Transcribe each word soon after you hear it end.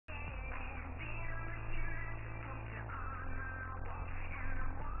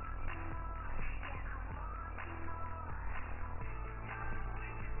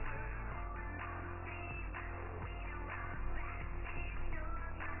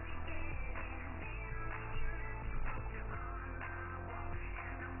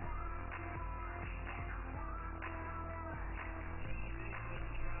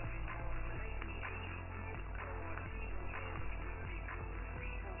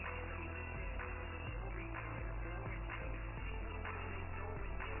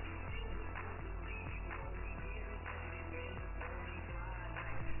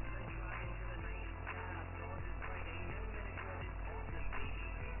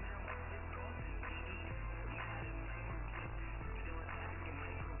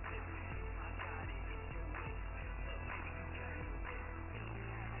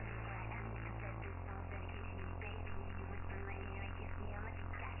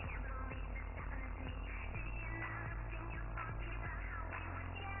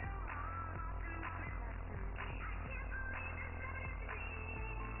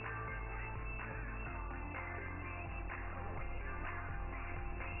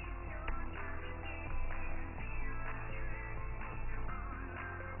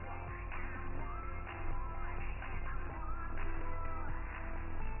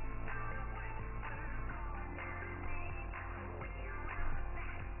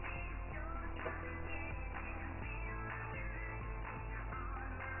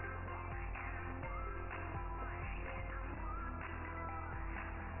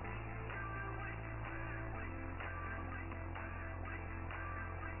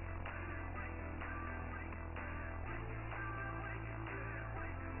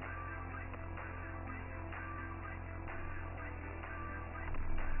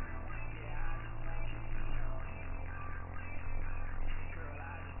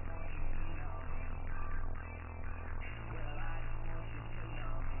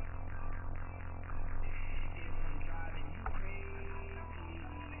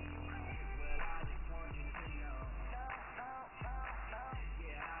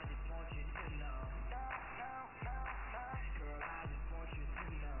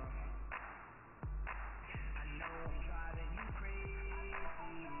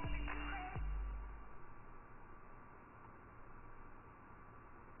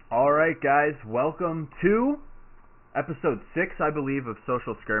Alright guys, welcome to episode 6, I believe, of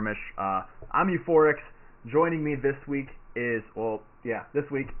Social Skirmish. I'm Euphorix. Joining me this week is, this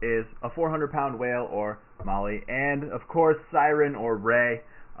week is a 400-pound whale, or Molly, and of course Cyren, or Ray.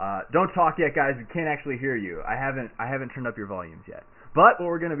 Don't talk yet, guys, we can't actually hear you. I haven't turned up your volumes yet. But what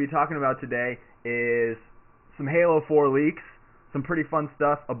we're going to be talking about today is some Halo 4 leaks, some pretty fun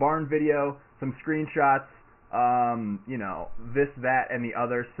stuff, a barn video, some screenshots, this, that, and the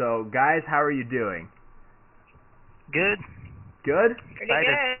other. So, guys, how are you doing? Good. Good? Pretty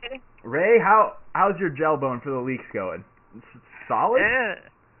good. Ray, how's your gel bone for the leaks going? Solid? Yeah,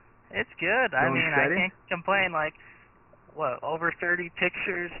 it's good. I mean, steady? I can't complain. Like, over 30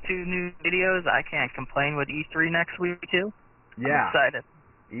 pictures, 2 new videos. I can't complain with E3 next week, too. Yeah. I'm excited.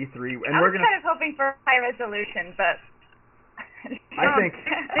 E3. And I we're was gonna... kind of hoping for high resolution, but... I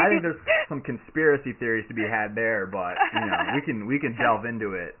think there's some conspiracy theories to be had there, but we can delve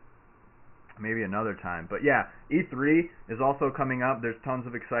into it maybe another time. But yeah, E3 is also coming up. There's tons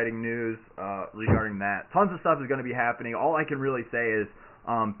of exciting news regarding that. Tons of stuff is going to be happening. All I can really say is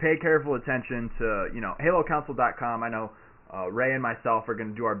pay careful attention to halocouncil.com. I know Ray and myself are going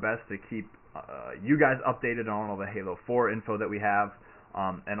to do our best to keep you guys updated on all the Halo 4 info that we have,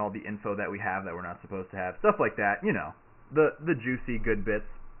 and all the info that we have that we're not supposed to have, stuff like that. The juicy good bits.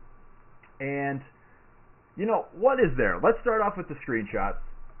 And what is there? Let's start off with the screenshots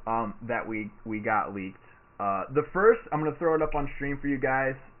that we got leaked. The first, I'm going to throw it up on stream for you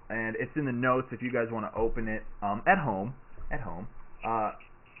guys, and it's in the notes if you guys want to open it at home.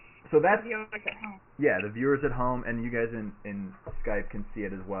 So that's, yeah, the viewers at home, and you guys in Skype can see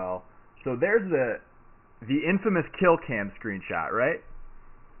it as well. So there's the infamous kill cam screenshot, right?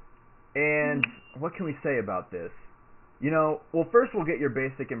 And what can we say about this? Well, first we'll get your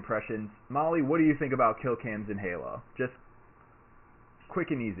basic impressions. Molly, what do you think about kill cams in Halo? Just quick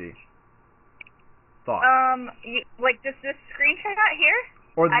and easy thoughts. like this screenshot here?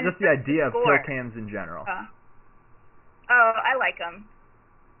 Or just the idea of kill cams in general. I like them.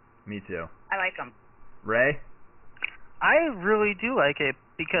 Me too. I like them. Ray? I really do like it,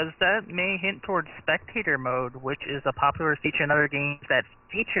 because that may hint towards spectator mode, which is a popular feature in other games that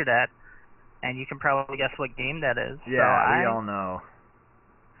feature that. And you can probably guess what game that is. Yeah, so we all know.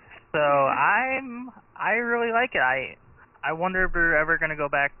 So I really like it. I wonder if we're ever going to go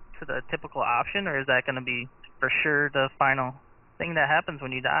back to the typical option, or is that going to be for sure the final thing that happens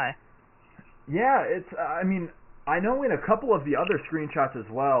when you die? Yeah, I know in a couple of the other screenshots as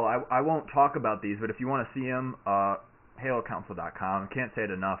well. I won't talk about these, but if you want to see them, halocouncil.com. Can't say it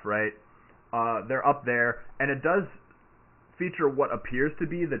enough, right? They're up there, and it does feature what appears to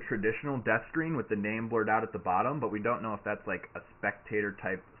be the traditional death screen with the name blurred out at the bottom, but we don't know if that's like a spectator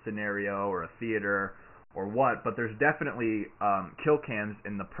type scenario or a theater or what, but there's definitely kill cams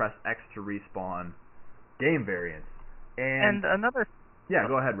in the press X to respawn game variants. And another... Yeah,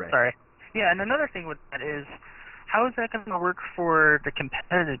 go ahead, Ray. Sorry. Yeah, and another thing with that is, how is that going to work for the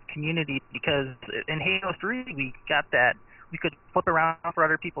competitive community? Because in Halo 3, we got that. We could flip around for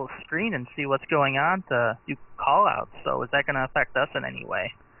other people's screen and see what's going on to do call-outs. So is that going to affect us in any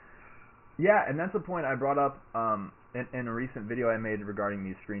way? Yeah, and that's a point I brought up in a recent video I made regarding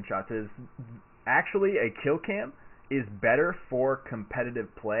these screenshots, is actually a kill cam is better for competitive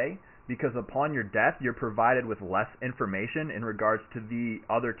play, because upon your death, you're provided with less information in regards to the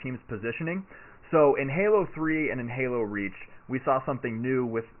other team's positioning. So in Halo 3 and in Halo Reach, we saw something new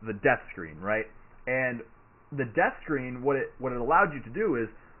with the death screen, right? And the death screen, what it allowed you to do is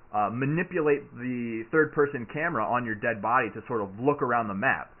manipulate the third-person camera on your dead body to sort of look around the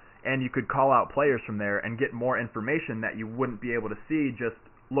map. And you could call out players from there and get more information that you wouldn't be able to see just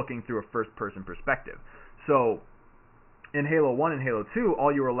looking through a first-person perspective. So in Halo 1 and Halo 2,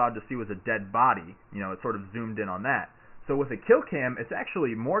 all you were allowed to see was a dead body. It sort of zoomed in on that. So with a kill cam, it's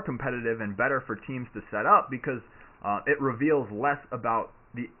actually more competitive and better for teams to set up, because it reveals less about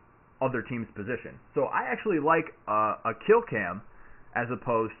the other team's position. So I actually like a kill cam as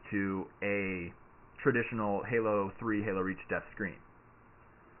opposed to a traditional Halo 3, Halo Reach death screen.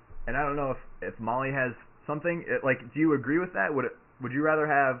 And I don't know if Molly has something, do you agree with that? Would you rather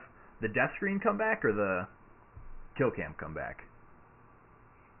have the death screen come back or the kill cam come back?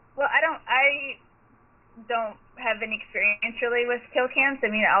 Well, I don't have any experience really with kill cams. I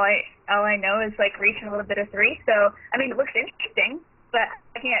mean, all I know is Reach and a little bit of 3. So I mean, it looks interesting, but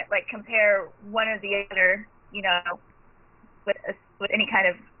I can't compare one or the other, with any kind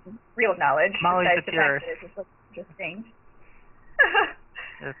of real knowledge. Molly's besides the pure. fact that it just looks interesting.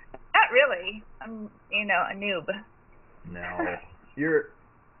 Yes. Not really. I'm, a noob. No, you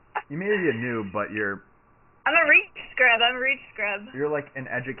may be a noob, but you're I'm a reach scrub. You're like an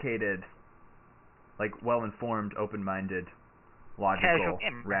educated, like well-informed, open-minded, logical,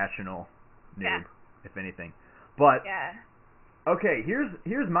 rational noob, if anything. But okay,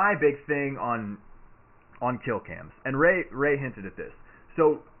 here's my big thing on kill cams, and Ray hinted at this.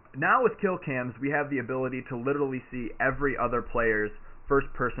 So now with kill cams, we have the ability to literally see every other player's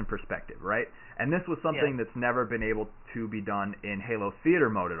first-person perspective, right? And this was something that's never been able to be done in Halo Theater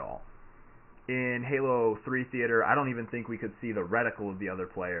mode at all. In Halo 3 Theater, I don't even think we could see the reticle of the other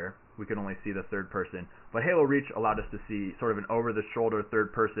player. We could only see the third person. But Halo Reach allowed us to see sort of an over-the-shoulder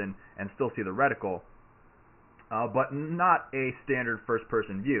third person and still see the reticle, but not a standard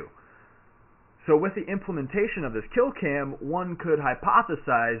first-person view. So with the implementation of this kill cam, one could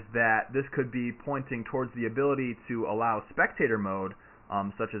hypothesize that this could be pointing towards the ability to allow spectator mode,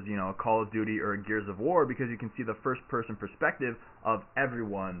 such as, you know, a Call of Duty or a Gears of War, because you can see the first-person perspective of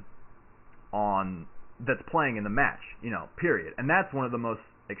everyone that's playing in the match, you know, period. And that's one of the most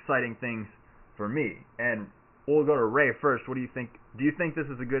exciting things for me. And we'll go to Ray first. What do you think? Do you think this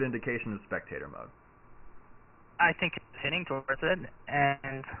is a good indication of spectator mode? I think it's hitting towards it,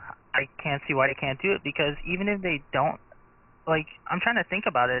 and I can't see why they can't do it, because even if they don't, like, I'm trying to think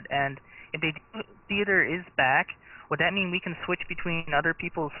about it, and if theater is back, would that mean we can switch between other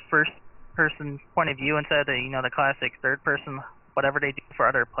people's first-person point of view instead of the, you know, the classic third-person, whatever they do for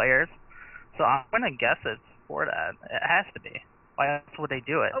other players? So I'm going to guess it's for that. It has to be. Why else would they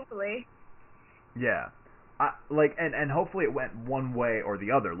do it? Hopefully. Yeah. And hopefully it went one way or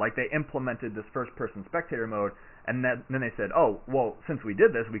the other. Like, they implemented this first-person spectator mode, and then they said, oh, well, since we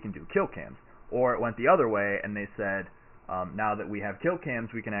did this, we can do kill cams. Or it went the other way, and they said, now that we have kill cams,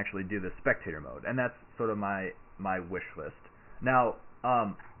 we can actually do this spectator mode. And that's sort of my wish list. Now,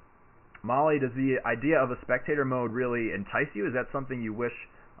 Molly, does the idea of a spectator mode really entice you? Is that something you wish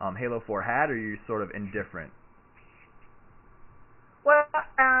Halo 4 had, or are you sort of indifferent? Well,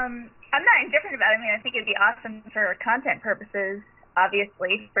 I'm not indifferent about it. I mean, I think it'd be awesome for content purposes,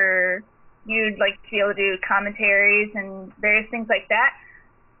 obviously, for you'd like to be able to do commentaries and various things like that.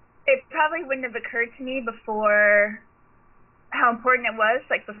 It probably wouldn't have occurred to me before how important it was,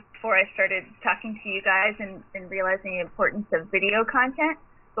 like before I started talking to you guys and realizing the importance of video content.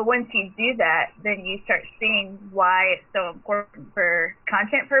 But once you do that, then you start seeing why it's so important for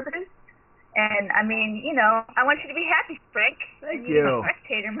content purposes. And, I mean, you know, I want you to be happy, Frank. Thank you.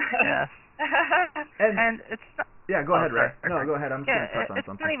 Spectator mode. Yes. and it's not, yeah, go ahead, Ray. No, go ahead. I'm just going to touch on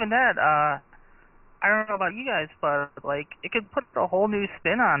something. It's not even that. I don't know about you guys, but, like, it could put a whole new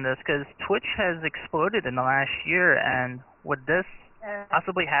spin on this, because Twitch has exploded in the last year, and with this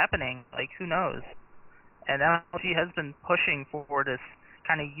possibly happening, like, who knows? And LG has been pushing for this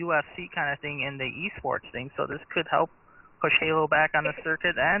kind of UFC kind of thing in the esports thing, so this could help push Halo back on the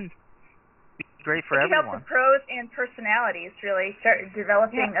circuit and be great for everyone. It could help the pros and personalities really start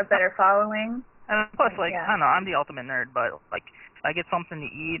developing a better following. And plus, like, I don't know, I'm the ultimate nerd, but, like, if I get something to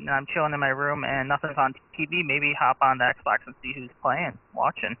eat and I'm chilling in my room and nothing's on TV, maybe hop on the Xbox and see who's playing,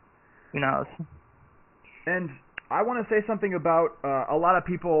 watching. Who knows? And I want to say something about a lot of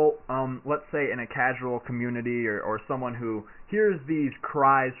people, let's say in a casual community or someone who hears these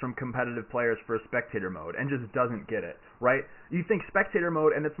cries from competitive players for spectator mode and just doesn't get it, right? You think spectator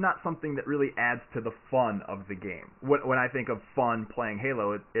mode, and it's not something that really adds to the fun of the game. When I think of fun playing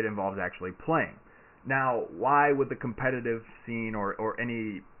Halo, it involves actually playing. Now, why would the competitive scene or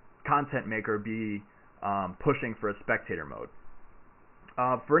any content maker be pushing for a spectator mode?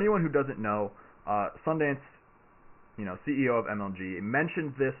 For anyone who doesn't know, Sundance, you know, CEO of MLG,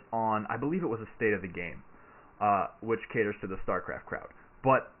 mentioned this on, I believe it was a State of the Game, which caters to the StarCraft crowd.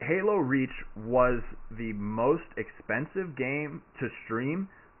 But Halo Reach was the most expensive game to stream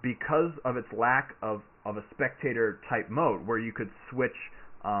because of its lack of a spectator-type mode, where you could switch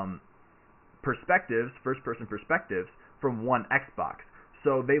perspectives, first-person perspectives, from one Xbox.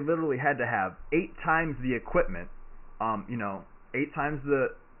 So they literally had to have 8 times the equipment, 8 times the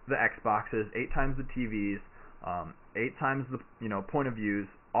Xboxes, 8 times the TVs, 8 times the point of views,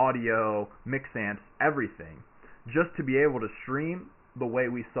 audio, mix amps, everything, just to be able to stream the way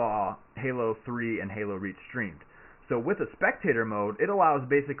we saw Halo 3 and Halo Reach streamed. So with a spectator mode, it allows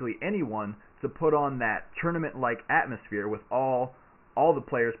basically anyone to put on that tournament-like atmosphere with all the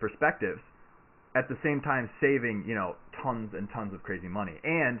players' perspectives, at the same time saving, tons and tons of crazy money.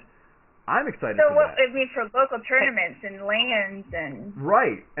 And I'm excited for that. So what, I mean, for local tournaments and lands and...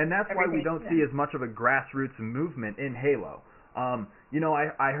 Right, and that's why we don't see as much of a grassroots movement in Halo.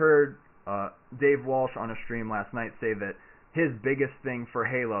 I heard Dave Walsh on a stream last night say that his biggest thing for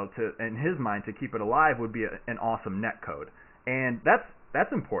Halo, in his mind, to keep it alive would be an awesome netcode. And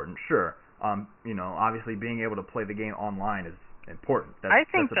that's important, sure. You know, obviously being able to play the game online is important. I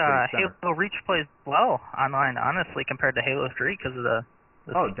think that's a big center. Halo Reach plays well online, honestly, compared to Halo 3 because of the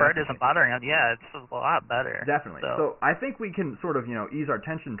spread isn't bothering it. Yeah, it's a lot better. Definitely. So I think we can sort of, you know, ease our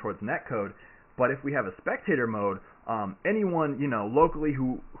tension towards netcode, but if we have a spectator mode, anyone, you know, locally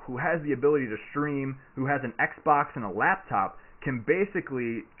who has the ability to stream, who has an Xbox and a laptop, can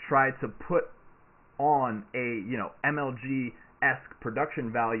basically try to put on a, you know, MLG-esque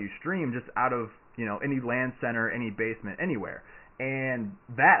production value stream just out of, you know, any LAN center, any basement, anywhere. And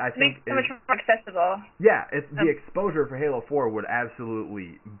that, I think, makes it so much more accessible. Yeah, the exposure for Halo 4 would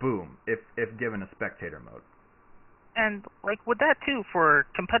absolutely boom if given a spectator mode. And, like, with that, too, for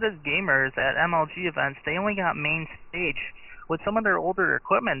competitive gamers at MLG events, they only got main stage. With some of their older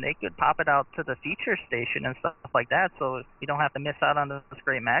equipment, they could pop it out to the feature station and stuff like that, so you don't have to miss out on those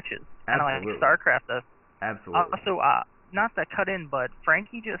great matches. Kind of like StarCraft does. Absolutely. Also, not to cut in, but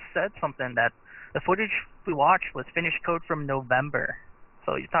Frankie just said something that the footage we watched was finished code from November.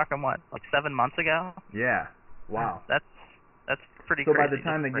 So you're talking, what, like 7 months ago? Yeah. Wow. That's pretty crazy. So by by the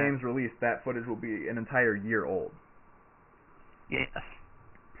time the game's released, that footage will be an entire year old. Yes.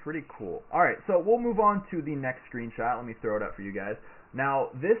 Pretty cool. All right, so we'll move on to the next screenshot. Let me throw it up for you guys. Now,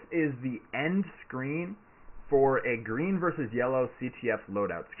 this is the end screen for a green versus yellow CTF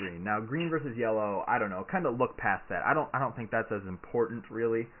loadout screen. Now, green versus yellow, I don't know, kind of look past that. I don't think that's as important,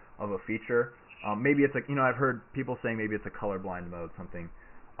 really, of a feature. Maybe it's you know, I've heard people saying maybe it's a colorblind mode, something.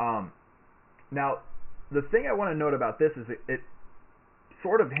 Now, the thing I want to note about this is it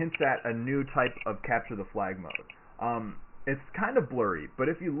sort of hints at a new type of capture the flag mode. It's kind of blurry, but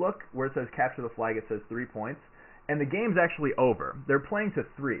if you look where it says capture the flag, it says 3 points, and the game's actually over. They're playing to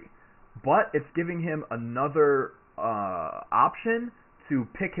 3, but it's giving him another option to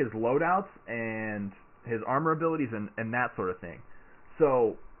pick his loadouts and his armor abilities and that sort of thing.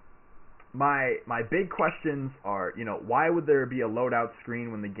 So my big questions are, you know, why would there be a loadout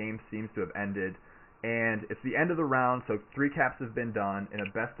screen when the game seems to have ended? And it's the end of the round, so 3 caps have been done in a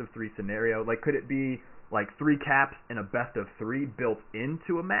best of 3 scenario. Like, could it be like 3 caps in a best of 3 built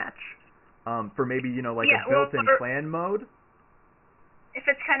into a match? For maybe, you know, like a built-in clan mode? If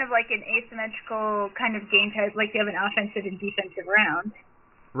it's kind of like an asymmetrical kind of game type, like you have an offensive and defensive round.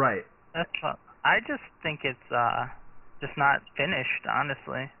 Right. I just think it's just not finished,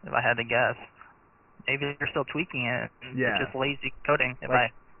 honestly, if I had to guess. Maybe they're still tweaking it. Yeah. It's just lazy coding.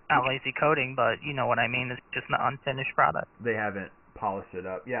 Not lazy coding, but you know what I mean. It's just an unfinished product. They haven't polished it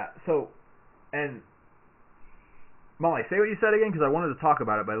up. Yeah. So, and Molly, say what you said again, because I wanted to talk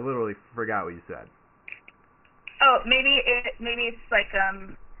about it, but I literally forgot what you said. Oh, maybe it's like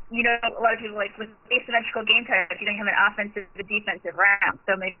you know, a lot of people like with asymmetrical game types, you don't have an offensive and defensive round,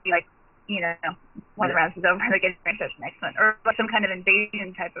 so maybe like, you know, one of the rounds is over, they get the next one, or like some kind of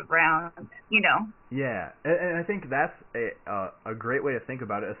invasion type of round, you know. Yeah, and I think that's a great way to think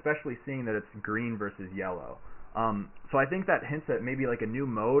about it, especially seeing that it's green versus yellow. So I think that hints at maybe like a new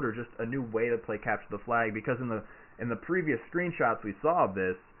mode or just a new way to play capture the flag, because in the previous screenshots we saw of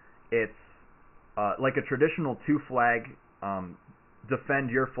this, it's like a traditional 2-flag, defend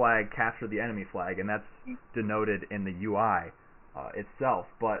your flag, capture the enemy flag, and that's denoted in the UI itself.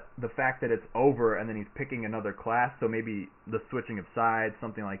 But the fact that it's over and then he's picking another class, so maybe the switching of sides,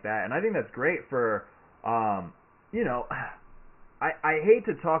 something like that, and I think that's great for, you know, I hate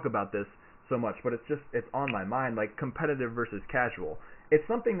to talk about this so much, but it's on my mind, like competitive versus casual. It's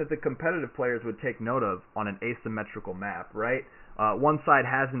something that the competitive players would take note of on an asymmetrical map, right? One side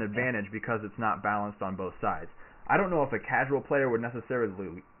has an advantage because it's not balanced on both sides. I don't know if a casual player would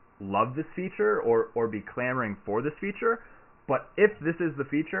necessarily love this feature or be clamoring for this feature, but if this is the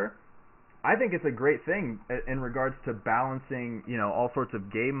feature, I think it's a great thing in regards to balancing, you know, all sorts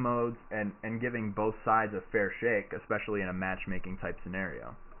of game modes and giving both sides a fair shake, especially in a matchmaking type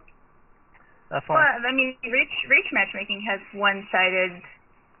scenario. Well, I mean, Reach matchmaking has one-sided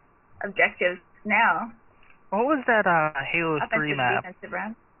objectives now. What was that Halo 3 map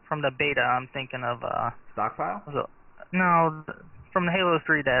from the beta? I'm thinking of Stockpile? No, from the Halo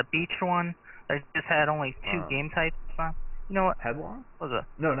 3, that beach one that just had only 2 game types on. You know what? Headlong? What was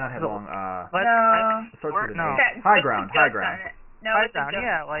it? No, not Headlong. No. High ground. No, high ground.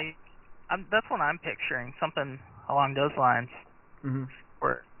 Yeah, like that's what I'm picturing. Something along those lines. Mm-hmm.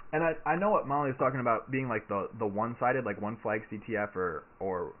 And I know what Molly was talking about being like the one-sided, like one flag CTF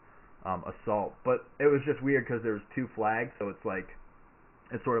or assault, but it was just weird because there was 2 flags, so it's like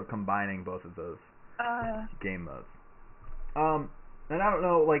it's sort of combining both of those game modes. And I don't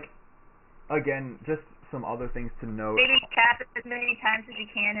know, like, again, just some other things to note. Maybe cap it as many times as you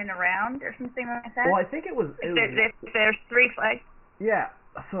can in a round or something like that. Well, I think it was. If there's 3 flags. Yeah.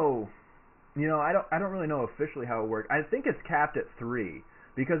 So I don't really know officially how it works. I think it's capped at 3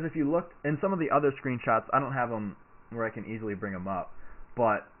 because if you looked in some of the other screenshots, I don't have them where I can easily bring them up,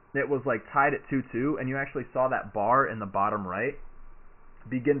 but it was like tied at 2-2, and you actually saw that bar in the bottom right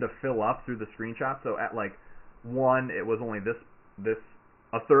begin to fill up through the screenshot. So at like 1, it was only this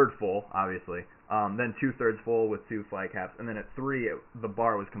a third full, obviously. Then 2/3 full with 2 flag caps, and then at 3, the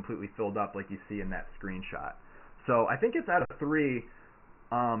bar was completely filled up like you see in that screenshot. So I think it's out of 3.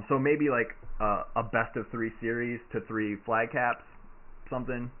 So maybe like a best of 3 series to 3 flag caps,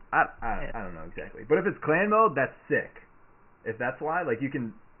 something. I don't know exactly. But if it's clan mode, that's sick. If that's why, like you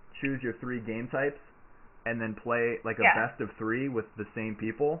can choose your 3 game types and then play like a best of 3 with the same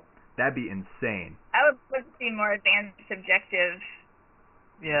people, that'd be insane. I would love to see more advanced objectives.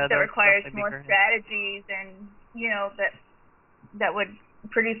 Yeah, that requires more strategies, and that would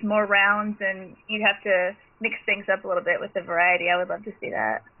produce more rounds, and you'd have to mix things up a little bit with the variety. I would love to see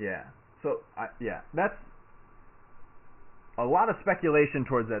that. Yeah. So that's a lot of speculation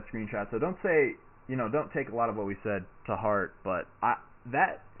towards that screenshot. So don't take a lot of what we said to heart, but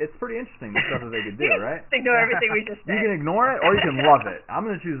it's pretty interesting the stuff that they could do, right? Just ignore everything we just said. You can ignore it or you can love it. I'm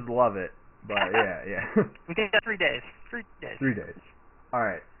gonna choose to love it, but yeah. We got 3 days. 3 days. 3 days. All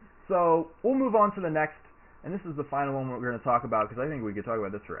right, so we'll move on to the next, and this is the final one we're going to talk about because I think we could talk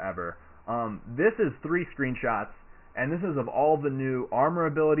about this forever. This is 3 screenshots, and this is of all the new armor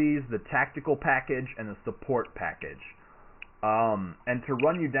abilities, the tactical package, and the support package. And to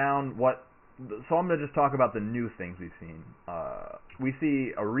run you down so I'm going to just talk about the new things we've seen. We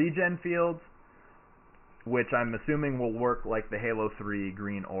see a regen field, which I'm assuming will work like the Halo 3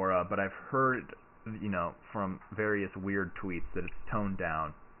 green aura, but I've heard from various weird tweets that it's toned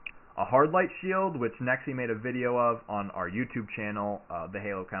down. A hard light shield, which Nexy made a video of on our YouTube channel, the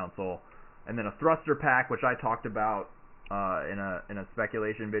halocouncil, and then a thruster pack, which I talked about in a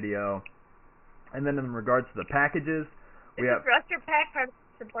speculation video. And then in regards to the packages, we have thruster pack part of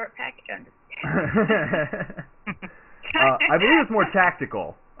the support package. I believe it's more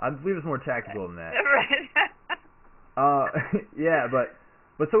tactical. Than that. Right. Yeah,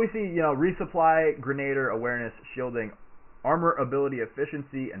 But so we see, resupply, grenader, awareness, shielding, armor ability,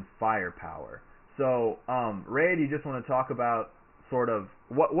 efficiency, and firepower. So, Ray, do you just want to talk about sort of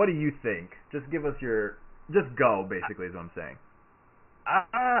what do you think? Just give us just go, basically, is what I'm saying.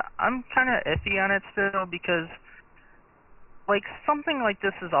 I'm kind of iffy on it still because, like, something like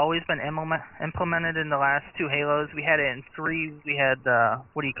this has always been implemented in the last 2 Halos. We had it in 3. We had,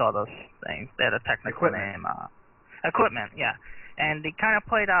 what do you call those things? They had a technical name. Equipment, yeah. And they kind of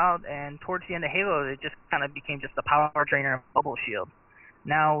played out, and towards the end of Halo, it just kind of became just a power drainer and bubble shield.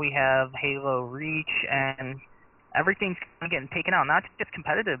 Now we have Halo Reach, and everything's kind of getting taken out, not just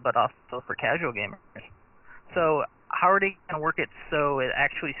competitive, but also for casual gamers. So how are they going to work it so it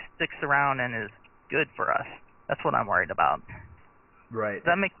actually sticks around and is good for us? That's what I'm worried about. Right. Does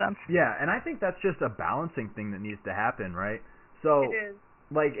that make sense? Yeah, and I think that's just a balancing thing that needs to happen, right? So, it is.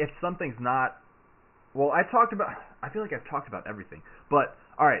 Like, if something's not... Well, I feel like I've talked about everything. But,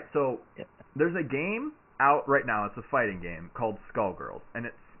 alright, so there's a game out right now. It's a fighting game called Skullgirls. And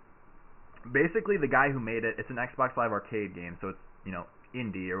it's basically the guy who made it. It's an Xbox Live Arcade game, so it's,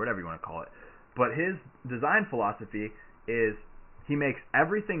 indie or whatever you want to call it. But his design philosophy is he makes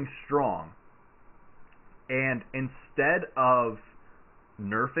everything strong. And instead of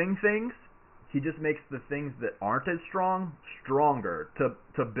nerfing things, he just makes the things that aren't as strong stronger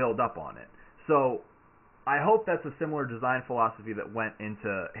to build up on it. So I hope that's a similar design philosophy that went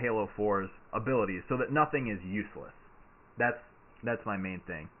into Halo 4's abilities, so that nothing is useless. That's my main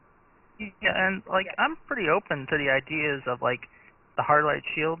thing. Yeah, and I'm pretty open to the ideas of the hard light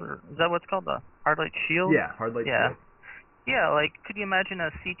shield, or is that what's called, the hard light shield? Yeah, hard light shield. Yeah, could you imagine a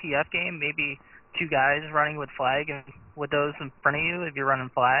CTF game, maybe 2 guys running with flag and with those in front of you if you're running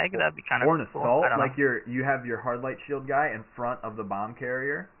flag? That'd be kind of cool. Or an assault, like you have your hard light shield guy in front of the bomb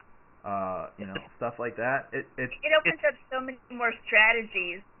carrier. Stuff like that. It opens up so many more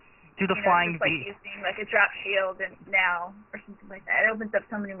strategies. Do the flying just using a drop shield and now or something like that. It opens up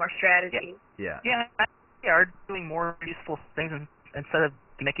so many more strategies. Yeah, they are doing more useful things instead of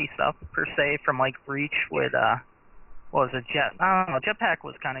gimmicky stuff per se from Reach with what was it, Jetpack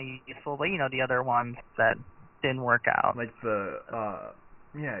was kind of useful, but the other ones that didn't work out. Like the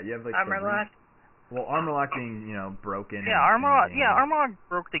you have armor lock. Well, armor lock being, broken. Yeah, armor lock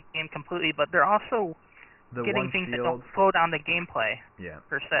broke the game completely, but they're also getting things that don't slow down the gameplay. Yeah.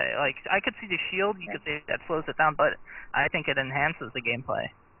 Per se, I could see the shield, you could say that slows it down, but I think it enhances the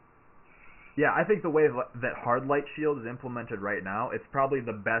gameplay. Yeah, I think the way that hard light shield is implemented right now, it's probably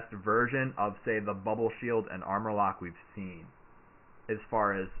the best version of, say, the bubble shield and armor lock we've seen, as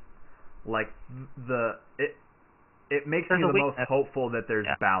far as like it makes me the most hopeful that there's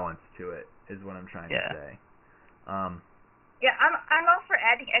balance to it, is what I'm trying to say. Yeah, I'm all for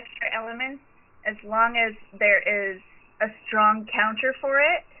adding extra elements as long as there is a strong counter for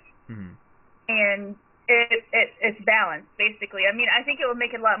it, and it's balanced, basically. I mean, I think it will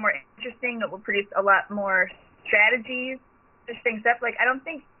make it a lot more interesting. It will produce a lot more strategies, just things up. Like, I don't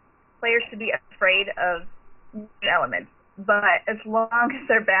think players should be afraid of new elements, but as long as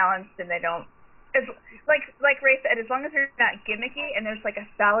they're balanced and they don't, like Ray said, as long as they're not gimmicky and there's like a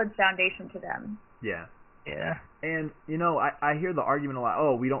solid foundation to them. Yeah. Yeah. And, you know, I hear the argument a lot,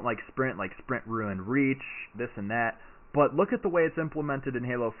 oh, we don't like sprint ruined reach, this and that. But look at the way it's implemented in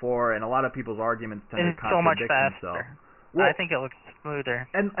Halo 4, and a lot of people's arguments tend to contradict so much faster. themselves. Well, I think it looks smoother,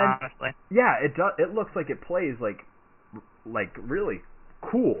 and honestly. Yeah, it does. It looks like it plays like really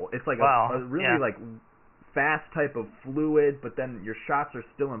cool. It's like a really like fast type of fluid, but then your shots are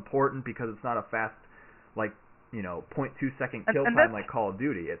still important because it's not a fast, like, you know, 0.2 second kill time like Call of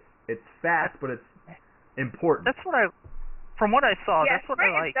Duty. It's fast, but it's important. That's what from what I saw, yeah, that's what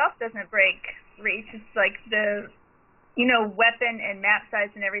I like. itself doesn't break reach. It's like the, you know, weapon and map size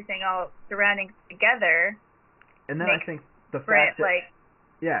and everything all surrounding together. And then I think the sprint, fact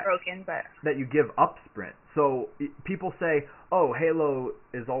that broken, but that you give up sprint. So people say, oh, Halo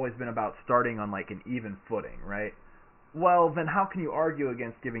has always been about starting on like an even footing, right? Well, then how can you argue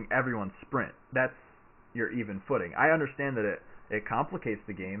against giving everyone sprint? That's your even footing. I understand that it complicates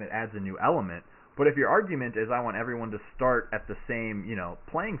the game, it adds a new element, but if your argument is I want everyone to start at the same, you know,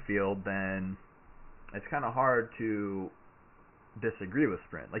 playing field, then it's kind of hard to disagree with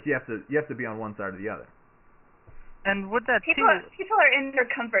sprint. Like you have to be on one side or the other. And with that people are in their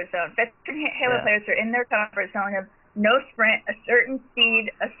comfort zone. Veteran Halo players are in their comfort zone of no sprint, a certain speed,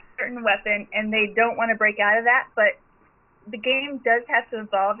 a certain weapon, and they don't want to break out of that. But the game does have to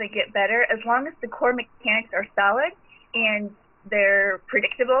evolve and get better as long as the core mechanics are solid and they're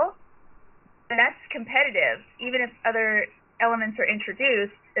predictable. And that's competitive, even if other elements are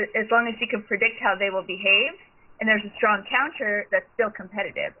introduced. As long as you can predict how they will behave, and there's a strong counter, that's still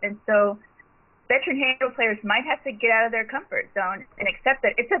competitive. And so veteran Halo players might have to get out of their comfort zone and accept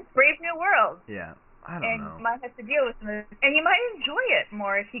that it's a brave new world. Yeah, I don't know. And you might have to deal with some of it. And you might enjoy it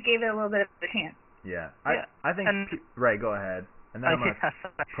more if you gave it a little bit of a chance. Yeah. I think... Ray, go ahead. And then I'm going to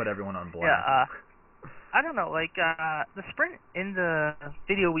put everyone on blast. Yeah, I don't know. Like, the sprint in the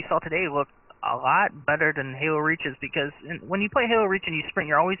video we saw today looked a lot better than Halo Reaches, because when you play Halo Reach and you sprint,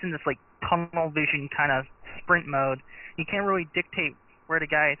 you're always in this, like, tunnel vision kind of sprint mode. You can't really dictate where the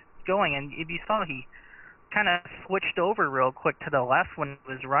guy's going, and if you saw, he kind of switched over real quick to the left when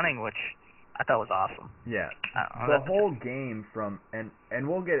he was running, which I thought was awesome. Yeah, the whole game and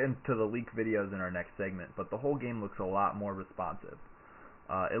we'll get into the leak videos in our next segment, but the whole game looks a lot more responsive.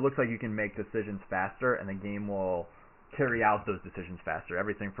 It looks like you can make decisions faster, and the game will carry out those decisions faster.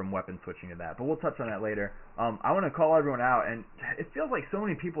 Everything from weapon switching to that, but we'll touch on that later. I want to call everyone out, and it feels like so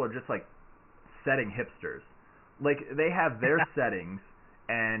many people are just like setting hipsters. Like they have their settings,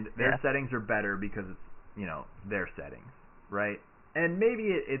 and their settings are better because it's, you know, their settings, right? And maybe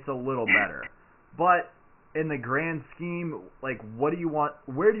it's a little better, but in the grand scheme, like, what do you want?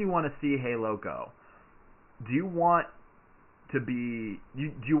 Where do you want to see Halo go? Do you want to be?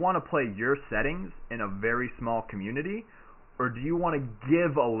 Do you want to play your settings in a very small community, or do you want to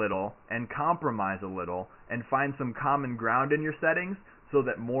give a little and compromise a little and find some common ground in your settings so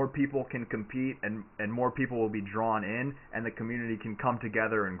that more people can compete and more people will be drawn in and the community can come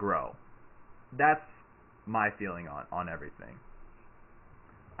together and grow? That's my feeling on everything.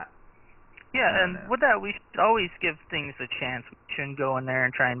 Yeah, and with that, we should always give things a chance. We shouldn't go in there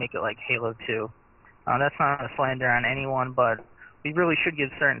and try and make it like Halo 2. That's not a slander on anyone, but we really should give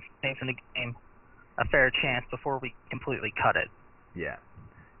certain things in the game a fair chance before we completely cut it. Yeah.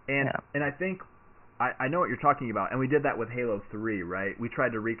 And I think I know what you're talking about, and we did that with Halo 3, right? We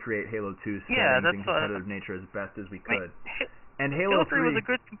tried to recreate Halo 2's settings and competitive nature as best as we could. And Halo 3 was a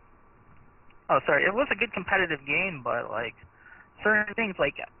good... Oh, sorry. It was a good competitive game, but, like, certain things,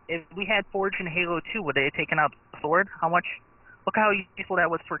 like, if we had Forge in Halo 2, would they have taken out the sword? Look how useful that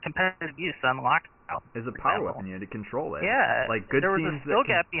was for competitive use on Lockout. As a power weapon, you had to control it. Yeah. Like, good there was a skill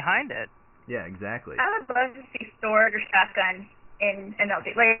gap behind it. Yeah, exactly. I would love to see sword or shotgun in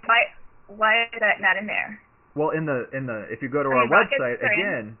LD. Like, why is that not in there? Well, in the if you go to our website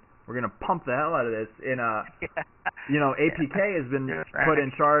again, we're gonna pump the hell out of this. You know, APK has been put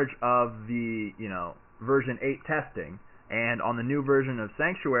in charge of the, you know, version 8 testing, and on the new version of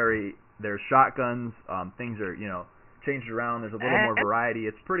Sanctuary, there's shotguns. Things are, you know, changed around. There's a little more variety.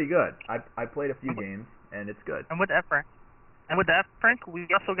 It's pretty good. I played a few games, and it's good. And with that, And with that, Frank, we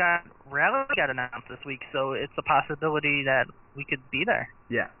also got Rally got announced this week, so it's a possibility that we could be there.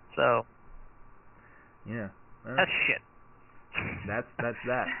 Yeah. So. Yeah. That's shit. That's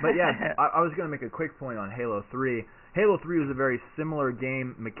that. But yeah, I was going to make a quick point on Halo 3. Halo 3 was a very similar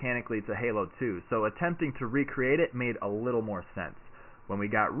game mechanically to Halo 2, so attempting to recreate it made a little more sense. When we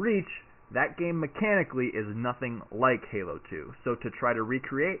got Reach, that game mechanically is nothing like Halo 2, so to try to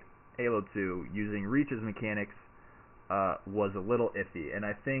recreate Halo 2 using Reach's mechanics was a little iffy, and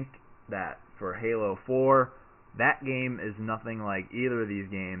I think that for Halo 4, that game is nothing like either of these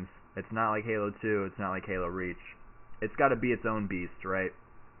games. It's not like Halo 2, it's not like Halo Reach. It's got to be its own beast, right?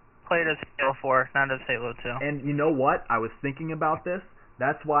 Played as Halo 4, not as Halo 2. And you know what? I was thinking about this.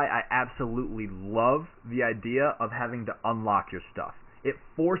 That's why I absolutely love the idea of having to unlock your stuff. It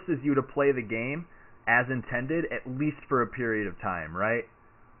forces you to play the game as intended, at least for a period of time, right?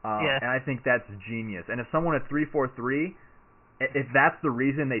 Yeah. And I think that's genius. And if someone at 343, if that's the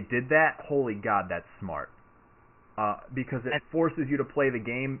reason they did that, holy God, that's smart. Because it forces you to play the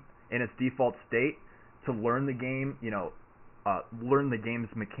game in its default state, to learn the game, learn the game's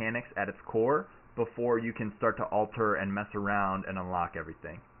mechanics at its core before you can start to alter and mess around and unlock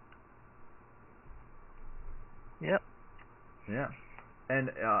everything. Yep. Yeah. And,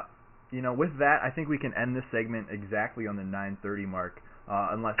 with that, I think we can end this segment exactly on the 9:30 mark.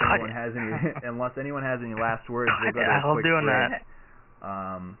 Unless anyone has any last words, we'll go to a quick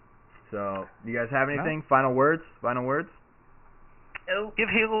break. So, you guys have anything? No. Final words? Nope. Give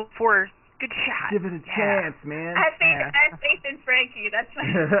Halo 4 good shot. Give it a chance, man. I have faith in Frankie. That's my.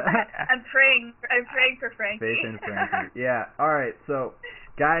 I'm praying for Frankie. Faith in Frankie. Yeah. All right. So,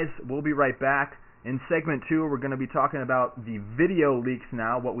 guys, we'll be right back. In segment 2, we're going to be talking about the video leaks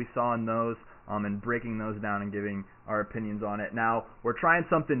now, what we saw in those, and breaking those down and giving our opinions on it. Now, we're trying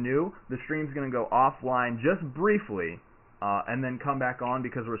something new. The stream's going to go offline just briefly, and then come back on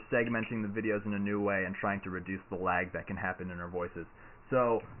because we're segmenting the videos in a new way and trying to reduce the lag that can happen in our voices.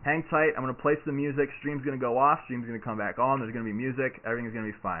 So, hang tight. I'm going to play some music. Stream's going to go off. Stream's going to come back on. There's going to be music. Everything's going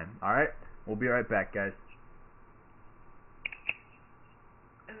to be fine. All right? We'll be right back, guys.